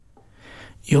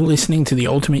You're listening to the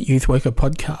Ultimate Youth Worker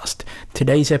podcast.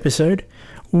 Today's episode,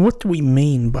 what do we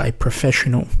mean by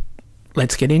professional?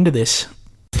 Let's get into this.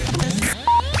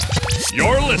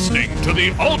 You're listening to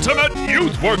the Ultimate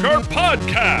Youth Worker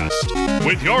podcast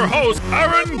with your host,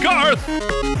 Aaron Garth.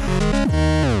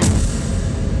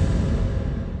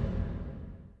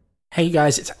 Hey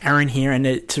guys, it's Aaron here, and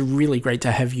it's really great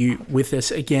to have you with us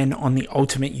again on the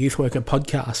Ultimate Youth Worker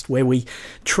podcast, where we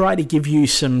try to give you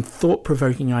some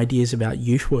thought-provoking ideas about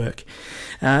youth work.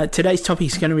 Today's topic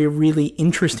is going to be a really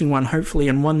interesting one, hopefully,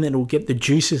 and one that will get the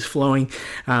juices flowing.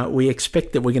 We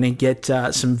expect that we're going to get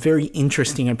some very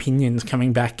interesting opinions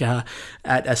coming back at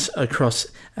us across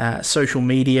social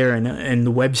media and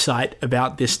the website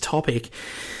about this topic.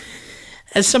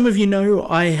 As some of you know,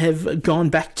 I have gone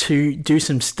back to do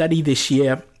some study this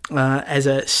year as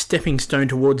a stepping stone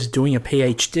towards doing a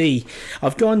PhD.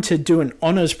 I've gone to do an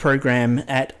honours program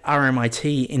at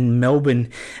RMIT in Melbourne,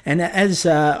 and as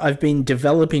I've been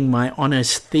developing my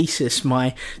honours thesis,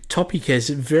 my topic has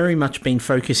very much been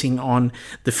focusing on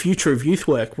the future of youth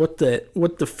work, what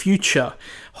the future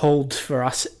holds for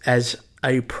us as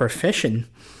a profession.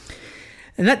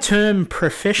 And that term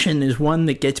profession is one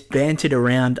that gets bantered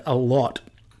around a lot.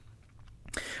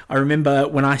 I remember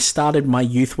when I started my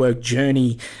youth work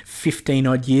journey 15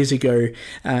 odd years ago,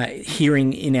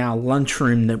 hearing in our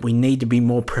lunchroom that we need to be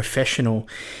more professional,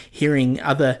 hearing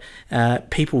other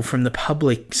people from the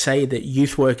public say that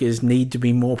youth workers need to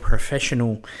be more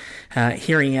professional,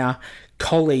 hearing our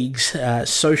colleagues,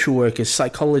 social workers,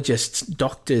 psychologists,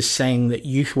 doctors saying that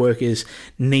youth workers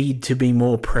need to be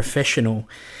more professional.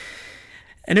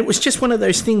 And it was just one of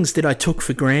those things that I took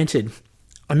for granted.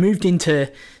 I moved into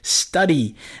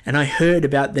study and I heard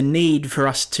about the need for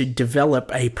us to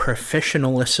develop a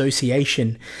professional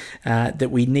association, that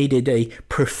we needed a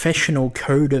professional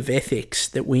code of ethics,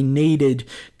 that we needed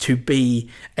to be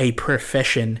a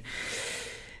profession.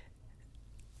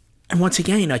 And once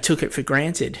again, I took it for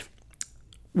granted.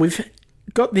 We've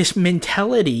got this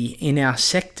mentality in our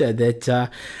sector that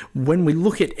when we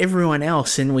look at everyone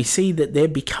else and we see that they're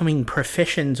becoming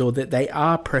professions or that they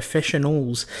are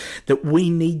professionals, that we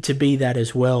need to be that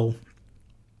as well.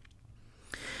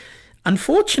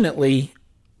 Unfortunately,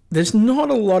 there's not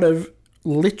a lot of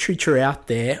literature out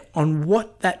there on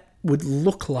what that would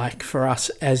look like for us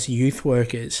as youth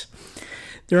workers.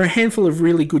 There are a handful of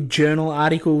really good journal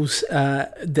articles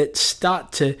that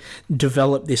start to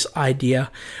develop this idea,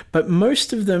 but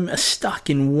most of them are stuck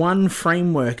in one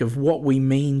framework of what we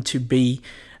mean to be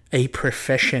a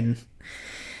profession.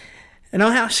 And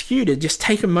I ask you to just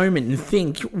take a moment and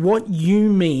think what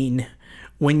you mean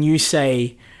when you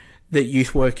say that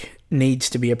youth work needs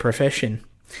to be a profession.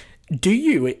 Do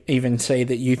you even say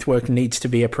that youth work needs to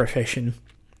be a profession?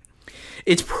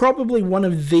 It's probably one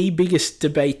of the biggest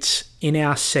debates in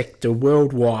our sector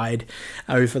worldwide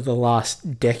over the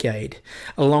last decade,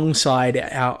 alongside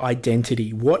our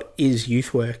identity. What is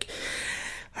youth work?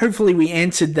 Hopefully we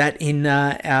answered that in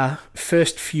our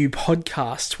first few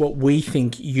podcasts, what we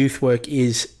think youth work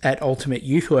is at Ultimate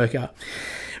Youth Worker.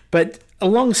 But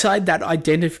alongside that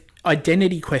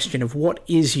identity question of what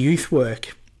is youth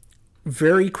work,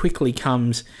 very quickly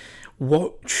comes,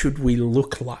 what should we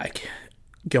look like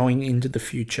going into the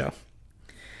future?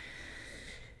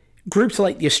 Groups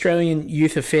like the Australian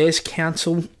Youth Affairs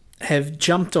Council have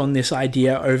jumped on this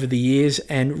idea over the years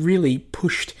and really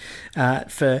pushed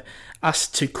for us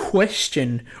to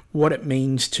question what it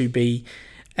means to be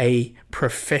a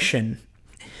profession.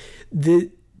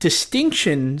 The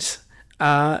distinctions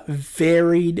are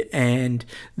varied and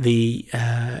the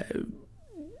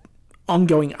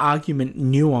ongoing argument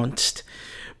nuanced,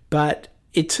 but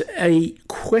it's a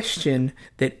question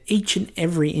that each and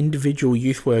every individual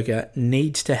youth worker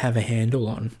needs to have a handle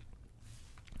on.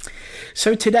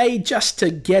 So today, just to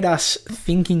get us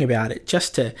thinking about it,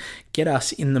 just to get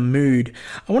us in the mood,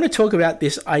 I want to talk about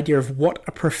this idea of what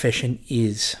a profession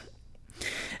is.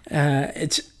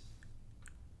 It's,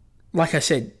 like I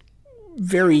said,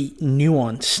 very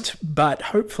nuanced, but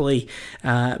hopefully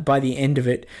by the end of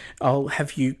it, I'll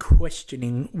have you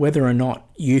questioning whether or not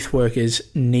youth workers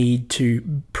need to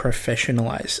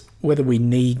professionalize, whether we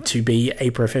need to be a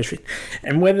profession,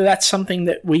 and whether that's something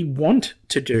that we want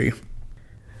to do.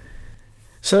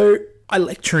 So I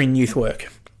lecture in youth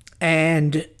work,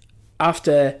 and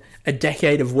after a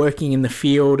decade of working in the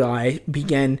field, I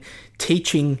began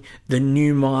teaching the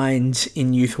new minds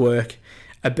in youth work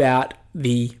about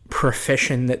the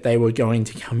profession that they were going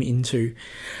to come into.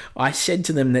 I said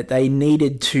to them that they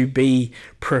needed to be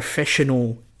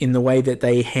professional in the way that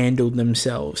they handled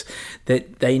themselves,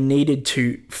 that they needed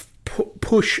to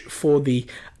push for the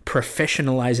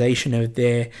professionalization of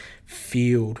their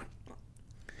field.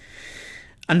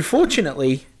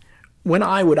 Unfortunately, when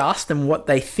I would ask them what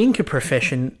they think a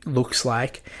profession looks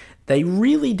like, they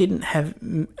really didn't have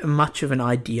much of an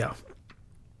idea.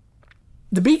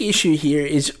 The big issue here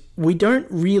is we don't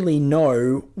really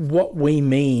know what we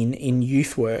mean in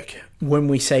youth work when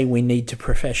we say we need to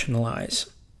professionalise.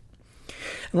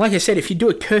 And like I said, if you do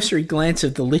a cursory glance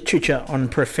of the literature on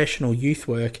professional youth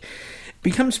work, it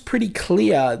becomes pretty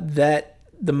clear that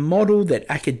the model that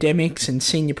academics and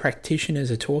senior practitioners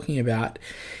are talking about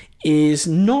is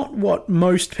not what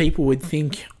most people would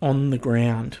think on the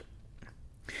ground.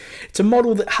 It's a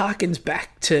model that harkens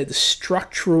back to the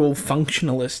structural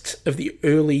functionalists of the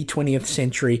early 20th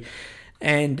century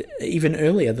and even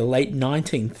earlier, the late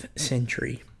 19th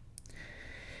century.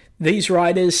 These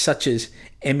writers, such as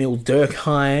Emil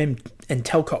Durkheim and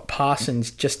Talcott Parsons,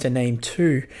 just to name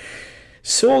two,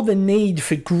 saw the need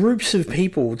for groups of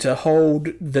people to hold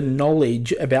the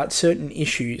knowledge about certain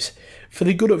issues for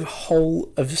the good of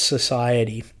whole of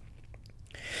society.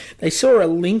 They saw a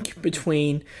link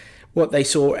between what they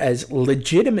saw as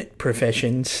legitimate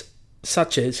professions,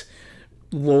 such as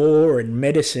law and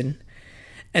medicine,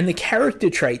 and the character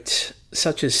traits,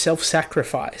 such as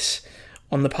self-sacrifice,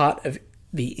 on the part of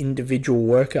the individual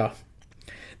worker.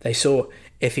 They saw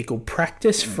ethical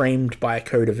practice framed by a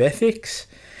code of ethics.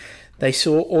 They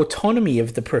saw autonomy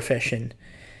of the profession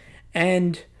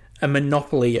and a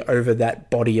monopoly over that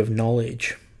body of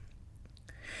knowledge.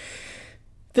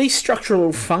 These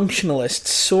structural functionalists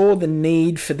saw the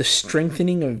need for the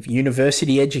strengthening of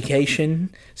university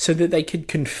education so that they could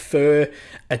confer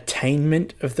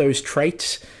attainment of those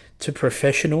traits to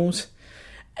professionals,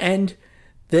 and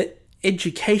that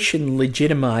education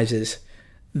legitimizes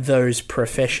those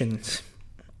professions.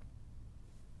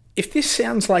 If this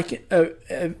sounds like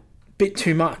a bit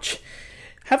too much,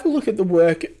 have a look at the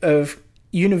work of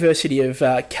University of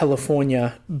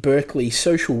California, Berkeley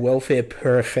social welfare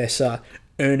professor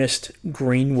Ernest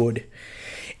Greenwood.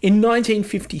 In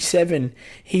 1957,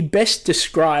 he best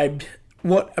described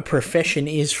what a profession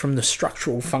is from the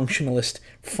structural functionalist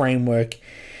framework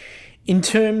in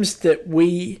terms that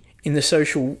we in the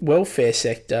social welfare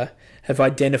sector have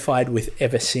identified with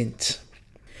ever since.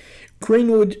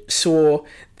 Greenwood saw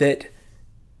that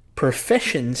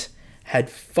professions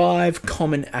had 5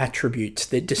 common attributes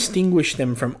that distinguish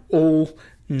them from all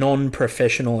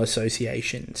non-professional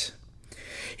associations.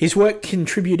 His work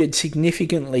contributed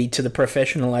significantly to the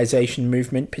professionalization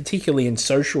movement, particularly in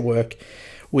social work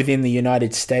within the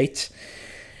United States,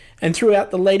 and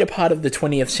throughout the later part of the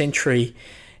 20th century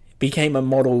became a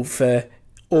model for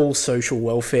all social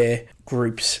welfare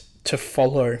groups to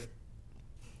follow.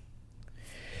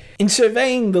 In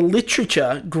surveying the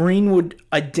literature, Greenwood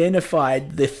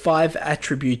identified the 5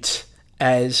 attributes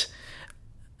as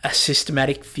a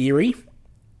systematic theory,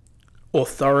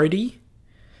 authority,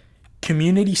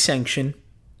 community sanction,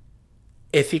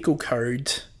 ethical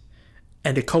codes,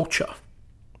 and a culture.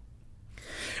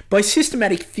 By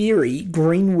systematic theory,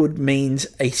 Greenwood means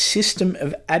a system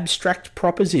of abstract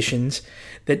propositions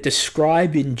that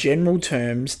describe in general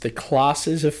terms the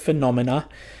classes of phenomena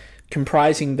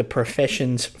comprising the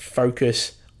profession's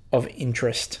focus of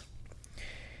interest.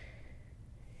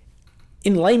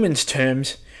 In layman's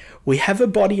terms, we have a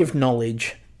body of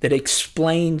knowledge that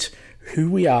explains who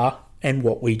we are and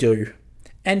what we do,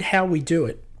 and how we do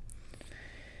it.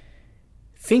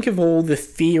 Think of all the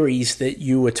theories that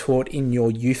you were taught in your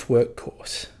youth work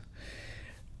course.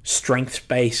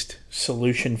 Strengths-based,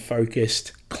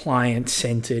 solution-focused,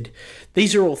 client-centered.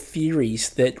 These are all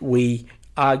theories that we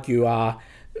argue are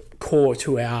core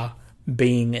to our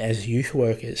being as youth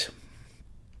workers.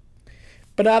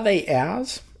 But are they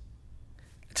ours?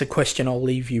 It's a question I'll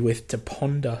leave you with to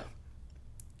ponder.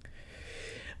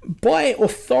 By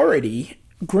authority,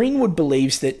 Greenwood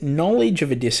believes that knowledge of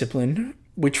a discipline,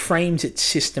 which frames its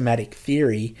systematic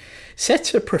theory,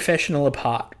 sets a professional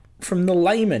apart from the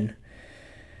layman,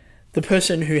 the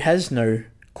person who has no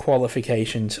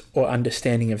qualifications or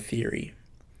understanding of theory.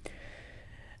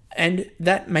 And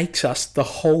that makes us the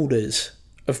holders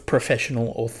of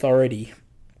professional authority.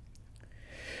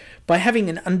 By having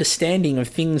an understanding of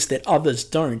things that others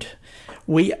don't,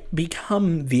 we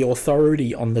become the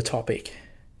authority on the topic.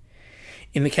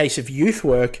 In the case of youth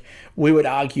work, we would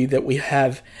argue that we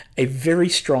have a very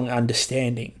strong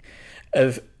understanding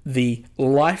of the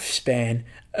lifespan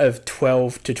of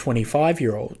 12 to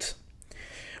 25-year-olds.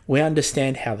 We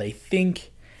understand how they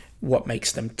think, what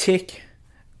makes them tick,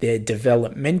 their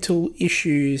developmental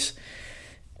issues,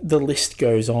 the list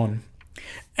goes on.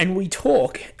 And we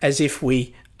talk as if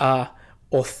we are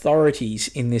authorities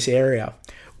in this area.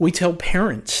 We tell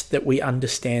parents that we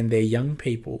understand their young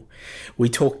people. We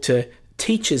talk to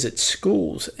teachers at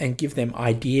schools and give them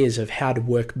ideas of how to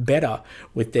work better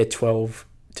with their 12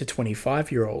 to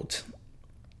 25-year-olds.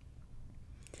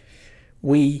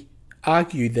 We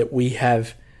argue that we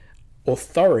have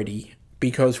authority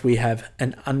because we have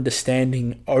an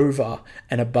understanding over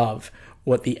and above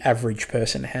what the average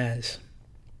person has.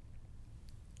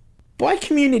 By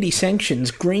community sanctions,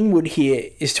 Greenwood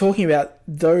here is talking about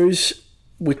those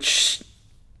which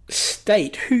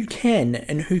state who can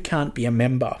and who can't be a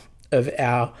member of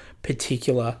our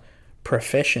particular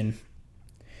profession.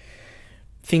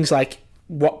 Things like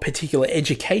what particular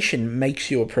education makes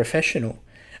you a professional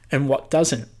and what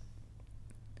doesn't.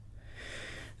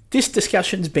 This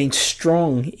discussion's been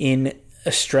strong in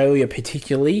Australia,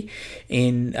 particularly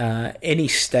in any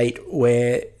state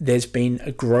where there's been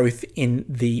a growth in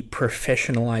the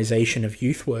professionalisation of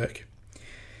youth work.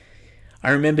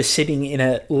 I remember sitting in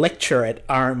a lecture at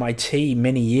RMIT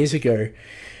many years ago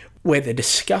where the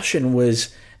discussion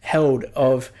was held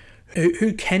of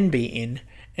who can be in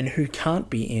and who can't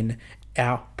be in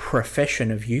our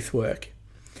profession of youth work.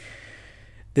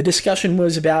 The discussion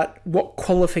was about what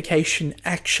qualification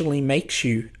actually makes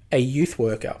you a youth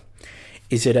worker.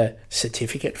 Is it a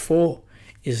certificate for?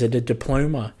 Is it a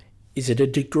diploma? Is it a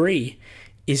degree?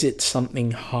 Is it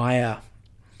something higher?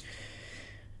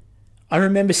 I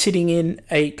remember sitting in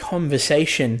a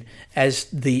conversation as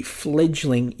the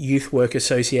fledgling Youth Work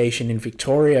Association in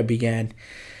Victoria began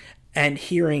and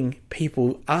hearing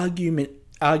people argue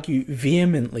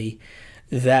vehemently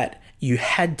that you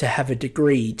had to have a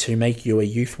degree to make you a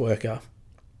youth worker.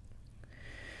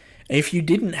 If you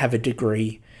didn't have a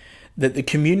degree, that the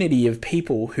community of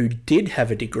people who did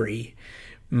have a degree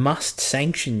must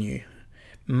sanction you,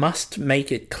 must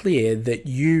make it clear that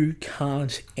you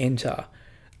can't enter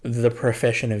the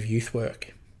profession of youth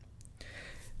work.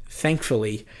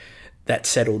 Thankfully, that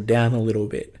settled down a little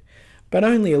bit, but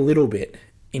only a little bit.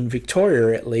 In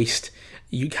Victoria, at least,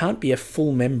 you can't be a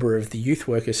full member of the Youth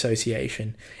Work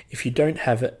Association if you don't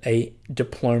have a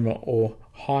diploma or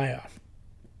higher.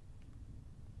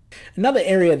 Another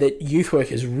area that youth work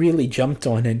has really jumped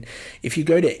on, and if you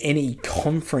go to any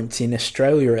conference in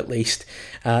Australia at least,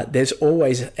 there's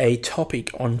always a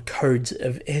topic on codes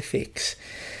of ethics.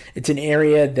 It's an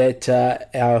area that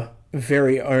our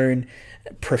very own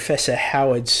Professor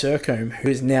Howard Sercombe, who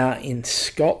is now in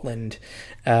Scotland,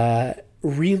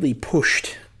 really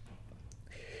pushed.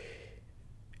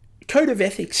 Code of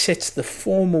ethics sets the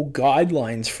formal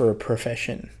guidelines for a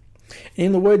profession.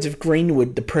 In the words of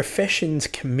Greenwood, the profession's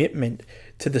commitment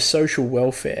to the social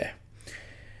welfare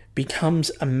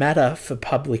becomes a matter for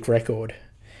public record,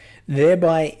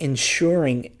 thereby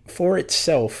ensuring for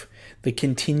itself the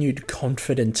continued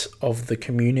confidence of the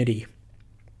community.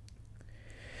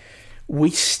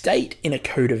 We state in a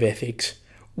code of ethics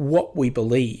what we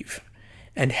believe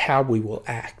and how we will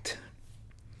act.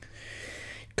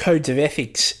 Codes of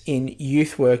ethics in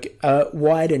youth work are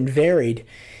wide and varied.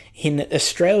 In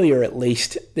Australia, at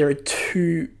least, there are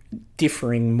two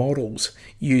differing models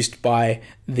used by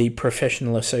the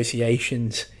professional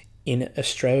associations in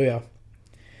Australia.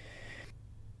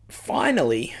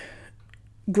 Finally,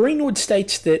 Greenwood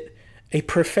states that a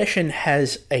profession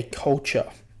has a culture.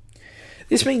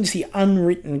 This means the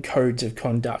unwritten codes of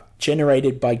conduct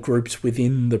generated by groups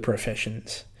within the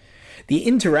professions. The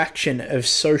interaction of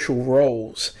social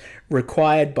roles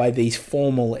required by these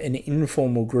formal and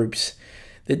informal groups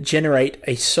that generate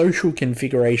a social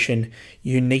configuration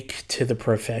unique to the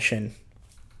profession,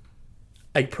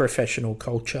 a professional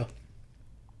culture.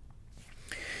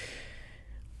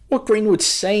 What Greenwood's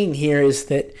saying here is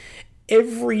that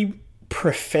every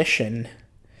profession,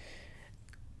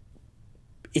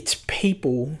 its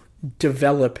people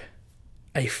develop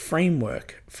a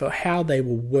framework for how they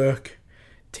will work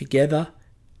together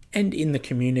and in the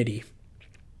community.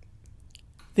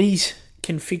 These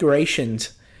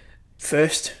configurations,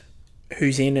 first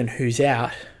who's in and who's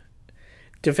out,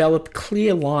 develop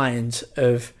clear lines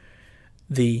of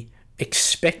the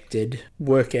expected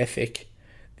work ethic,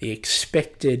 the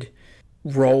expected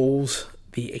roles,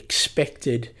 the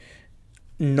expected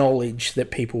knowledge that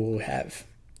people will have.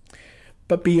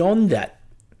 But beyond that,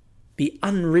 the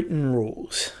unwritten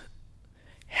rules,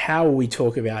 how we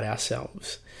talk about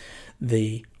ourselves,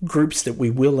 the groups that we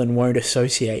will and won't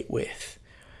associate with,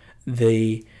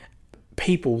 the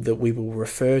people that we will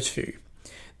refer to,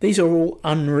 these are all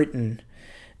unwritten,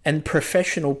 and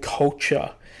professional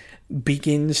culture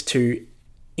begins to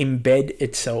embed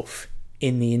itself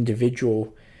in the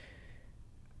individual.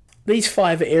 These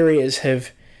 5 areas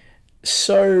have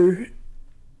so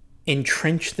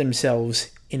entrenched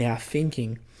themselves in our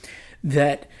thinking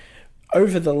that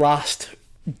over the last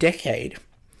decade,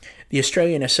 The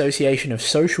Australian Association of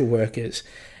Social Workers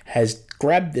has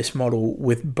grabbed this model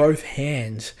with both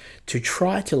hands to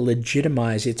try to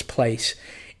legitimise its place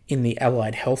in the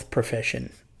allied health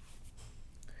profession.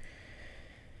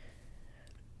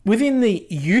 Within the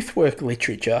youth work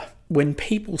literature, when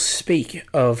people speak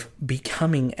of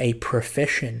becoming a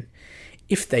profession,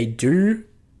 if they do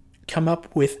come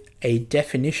up with a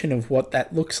definition of what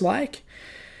that looks like,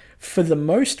 for the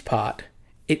most part,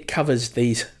 it covers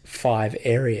these 5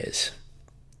 areas.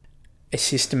 A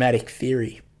systematic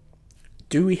theory.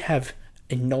 Do we have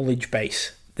a knowledge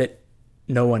base that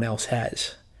no one else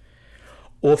has?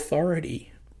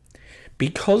 Authority.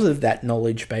 Because of that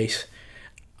knowledge base,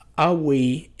 are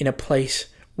we in a place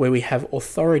where we have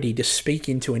authority to speak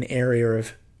into an area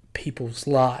of people's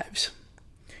lives?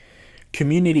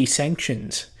 Community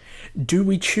sanctions. Do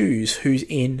we choose who's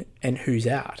in and who's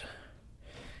out?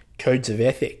 Codes of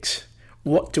ethics.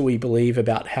 What do we believe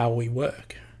about how we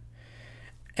work?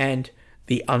 And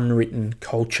the unwritten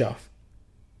culture.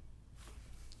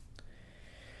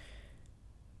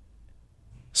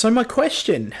 So my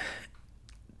question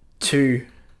to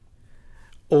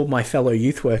all my fellow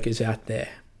youth workers out there,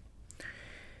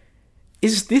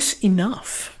 is this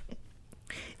enough?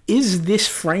 Is this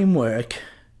framework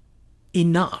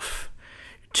enough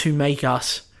to make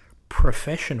us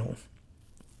professional?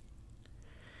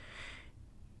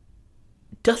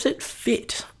 Does it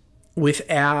fit with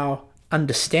our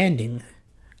understanding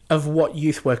of what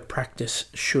youth work practice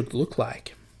should look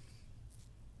like?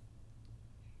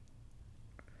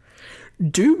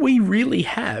 Do we really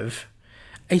have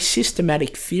a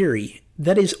systematic theory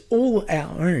that is all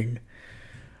our own?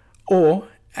 Or,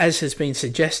 as has been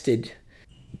suggested,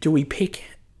 do we pick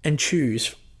and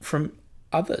choose from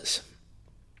others?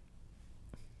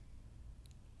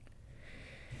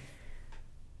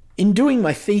 In doing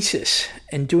my thesis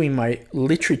and doing my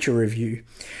literature review,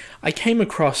 I came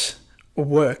across a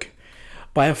work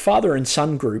by a father and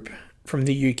son group from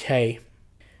the UK,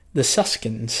 the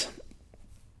Suskins.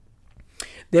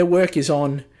 Their work is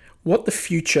on what the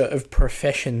future of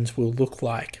professions will look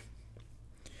like.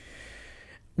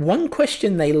 One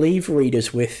question they leave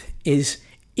readers with is,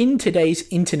 in today's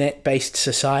internet-based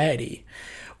society,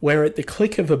 where at the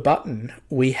click of a button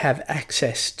we have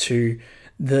access to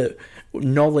the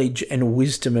knowledge and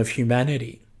wisdom of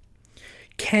humanity,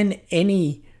 can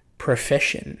any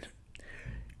profession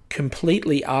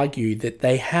completely argue that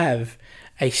they have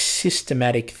a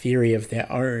systematic theory of their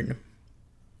own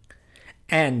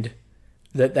and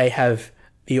that they have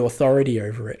the authority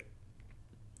over it?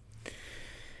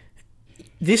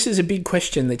 This is a big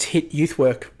question that's hit youth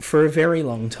work for a very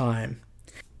long time.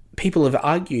 People have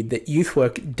argued that youth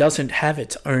work doesn't have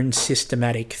its own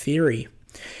systematic theory.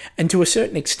 And to a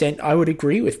certain extent, I would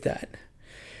agree with that.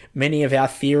 Many of our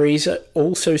theories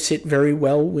also sit very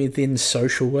well within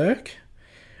social work,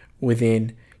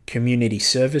 within community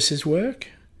services work,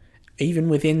 even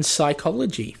within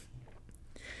psychology.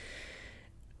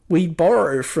 We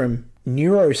borrow from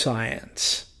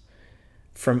neuroscience,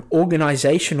 from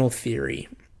organizational theory,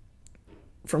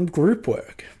 from group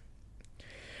work.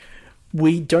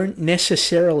 We don't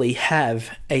necessarily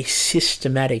have a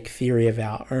systematic theory of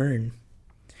our own.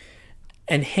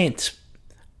 And hence,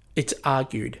 it's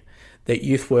argued that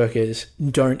youth workers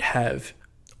don't have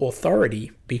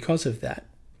authority because of that.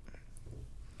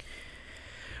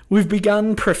 We've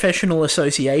begun professional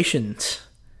associations,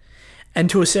 and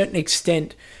to a certain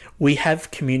extent, we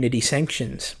have community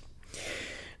sanctions.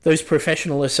 Those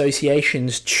professional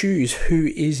associations choose who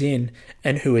is in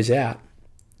and who is out.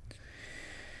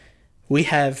 We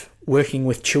have working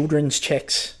with children's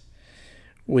checks.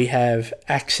 We have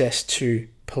access to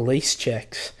police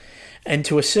checks. And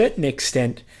to a certain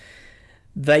extent,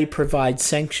 they provide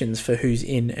sanctions for who's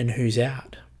in and who's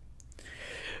out.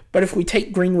 But if we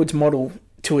take Greenwood's model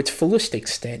to its fullest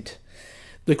extent,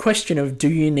 the question of do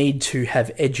you need to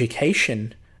have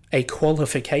education, a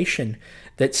qualification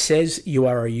that says you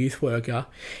are a youth worker,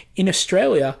 in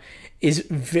Australia is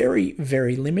very,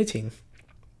 very limiting.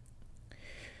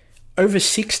 Over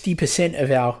 60% of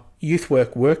our youth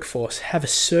work workforce have a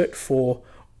Cert 4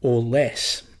 or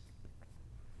less.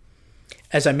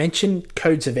 As I mentioned,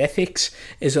 codes of ethics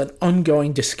is an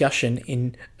ongoing discussion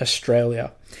in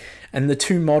Australia, and the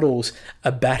two models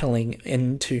are battling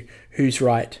into who's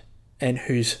right and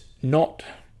who's not.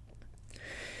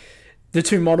 The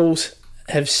two models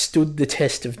have stood the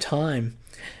test of time,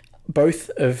 both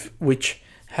of which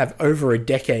have over a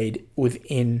decade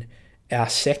within our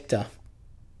sector.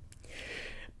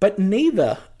 But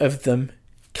neither of them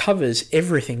covers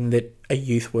everything that a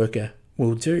youth worker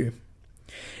will do.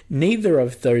 Neither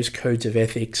of those codes of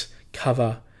ethics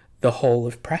cover the whole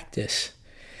of practice.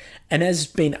 And as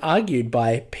been argued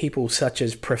by people such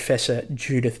as Professor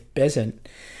Judith Besant,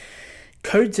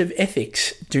 codes of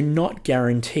ethics do not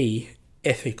guarantee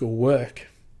ethical work.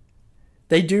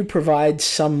 They do provide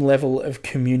some level of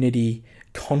community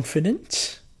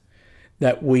confidence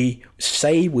that we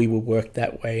say we will work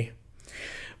that way,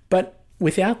 but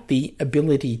without the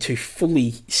ability to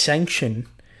fully sanction,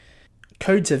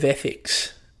 codes of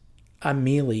ethics are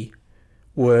merely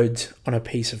words on a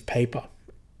piece of paper.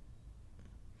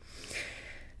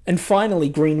 And finally,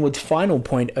 Greenwood's final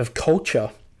point of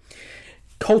culture.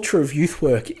 Culture of youth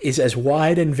work is as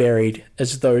wide and varied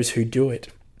as those who do it.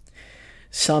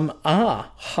 Some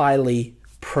are highly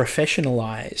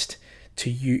professionalized, to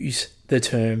use the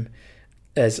term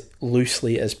as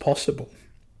loosely as possible.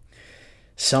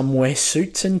 Some wear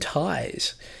suits and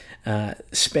ties,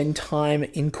 spend time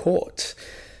in courts,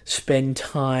 spend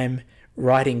time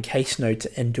writing case notes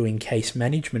and doing case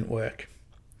management work.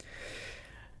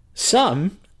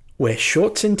 Some wear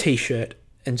shorts and t-shirt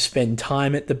and spend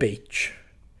time at the beach.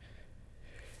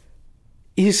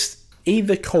 Is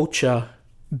either culture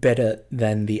better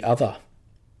than the other?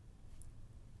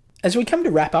 As we come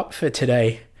to wrap up for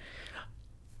today,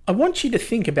 I want you to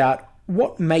think about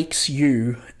what makes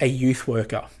you a youth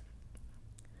worker.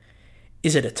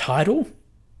 Is it a title?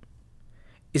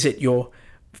 Is it your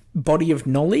body of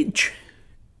knowledge?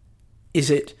 Is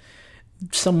it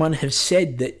someone has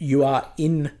said that you are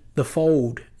in the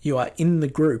fold, you are in the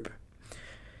group?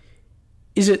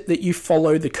 Is it that you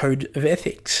follow the code of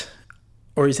ethics?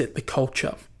 Or is it the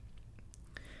culture?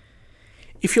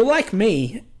 If you're like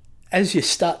me, as you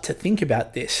start to think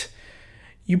about this,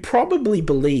 you probably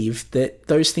believe that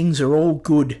those things are all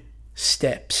good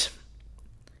steps.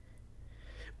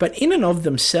 But in and of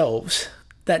themselves,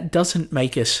 that doesn't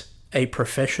make us a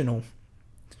professional.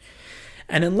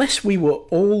 And unless we were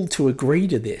all to agree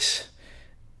to this,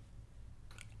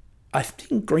 I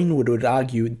think Greenwood would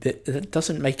argue that it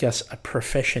doesn't make us a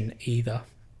profession either.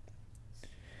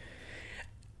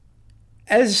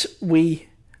 As we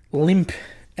limp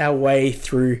our way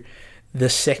through the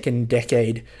second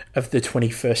decade of the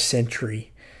 21st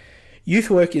century, youth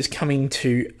work is coming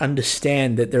to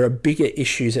understand that there are bigger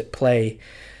issues at play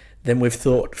than we've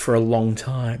thought for a long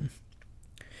time.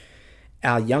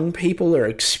 Our young people are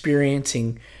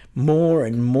experiencing more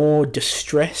and more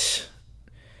distress.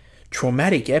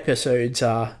 Traumatic episodes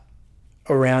are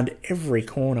around every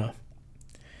corner.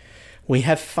 We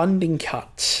have funding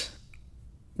cuts.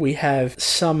 We have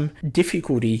some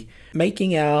difficulty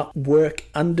making our work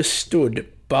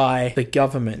understood by the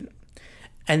government,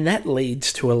 and that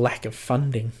leads to a lack of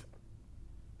funding.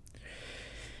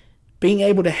 Being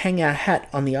able to hang our hat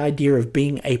on the idea of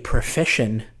being a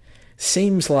profession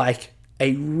seems like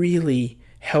a really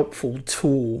helpful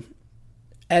tool,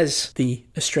 as the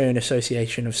Australian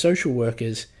Association of Social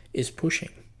Workers is pushing.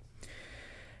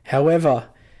 However,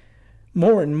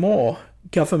 more and more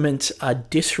governments are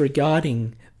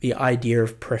disregarding the idea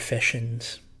of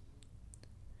professions.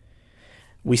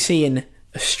 We see in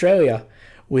Australia,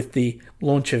 with the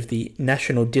launch of the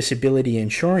National Disability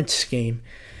Insurance Scheme,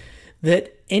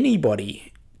 that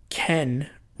anybody can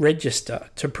register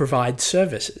to provide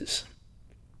services.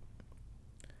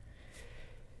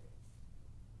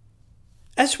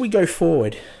 As we go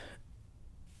forward,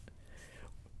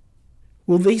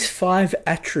 will these 5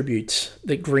 attributes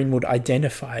that Greenwood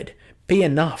identified be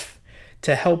enough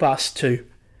to help us to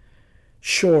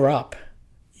shore up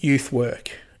youth work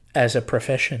as a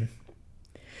profession?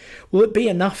 Will it be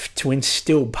enough to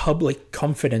instill public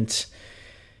confidence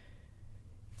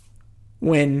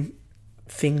when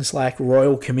things like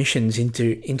royal commissions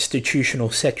into institutional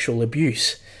sexual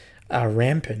abuse are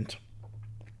rampant?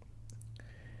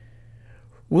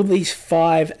 Will these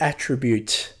 5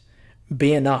 attributes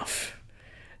be enough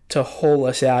to haul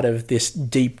us out of this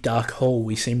deep, dark hole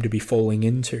we seem to be falling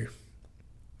into?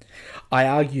 I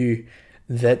argue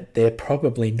that they're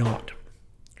probably not.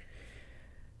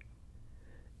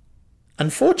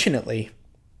 Unfortunately,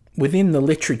 within the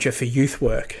literature for youth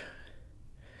work,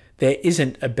 there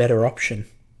isn't a better option.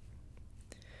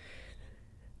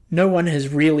 No one has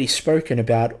really spoken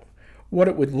about what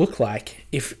it would look like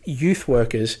if youth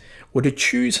workers were to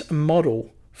choose a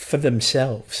model for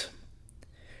themselves,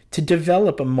 to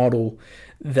develop a model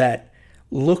that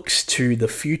looks to the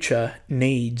future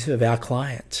needs of our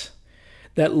clients,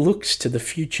 that looks to the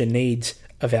future needs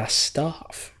of our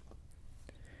staff.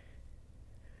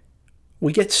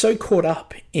 We get so caught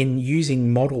up in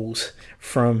using models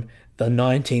from the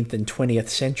 19th and 20th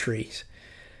centuries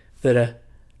that are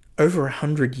over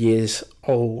 100 years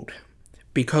old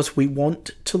because we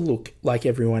want to look like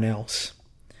everyone else.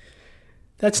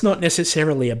 That's not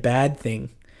necessarily a bad thing.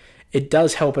 it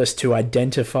does help us to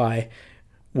identify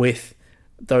with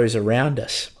those around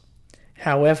us.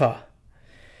 However,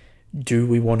 do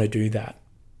we want to do that?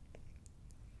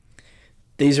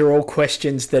 These are all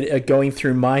questions that are going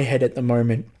through my head at the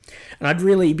moment, and I'd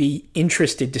really be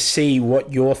interested to see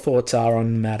what your thoughts are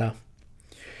on the matter.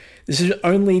 This is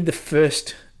only the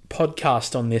first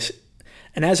podcast on this,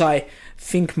 and as I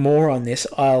think more on this,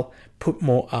 I'll put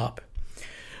more up.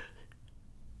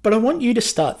 But I want you to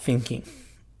start thinking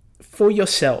for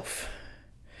yourself.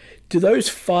 Do those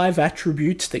 5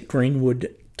 attributes that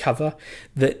Greenwood cover,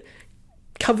 that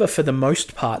cover for the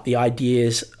most part the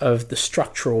ideas of the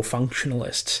structural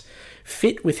functionalists,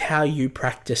 fit with how you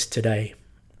practice today?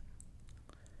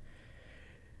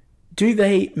 Do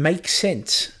they make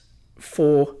sense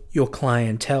for your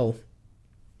clientele?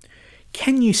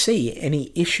 Can you see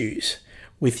any issues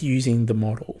with using the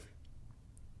model?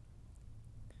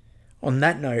 On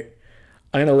that note,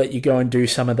 I'm going to let you go and do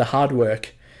some of the hard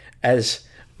work, as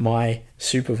my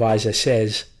supervisor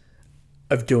says,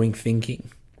 of doing thinking.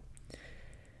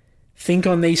 Think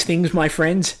on these things, my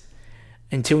friends.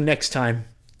 Until next time,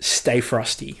 stay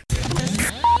frosty.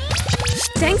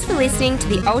 Thanks for listening to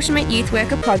the Ultimate Youth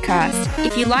Worker podcast.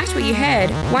 If you liked what you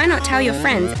heard, why not tell your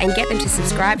friends and get them to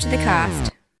subscribe to the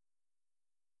cast?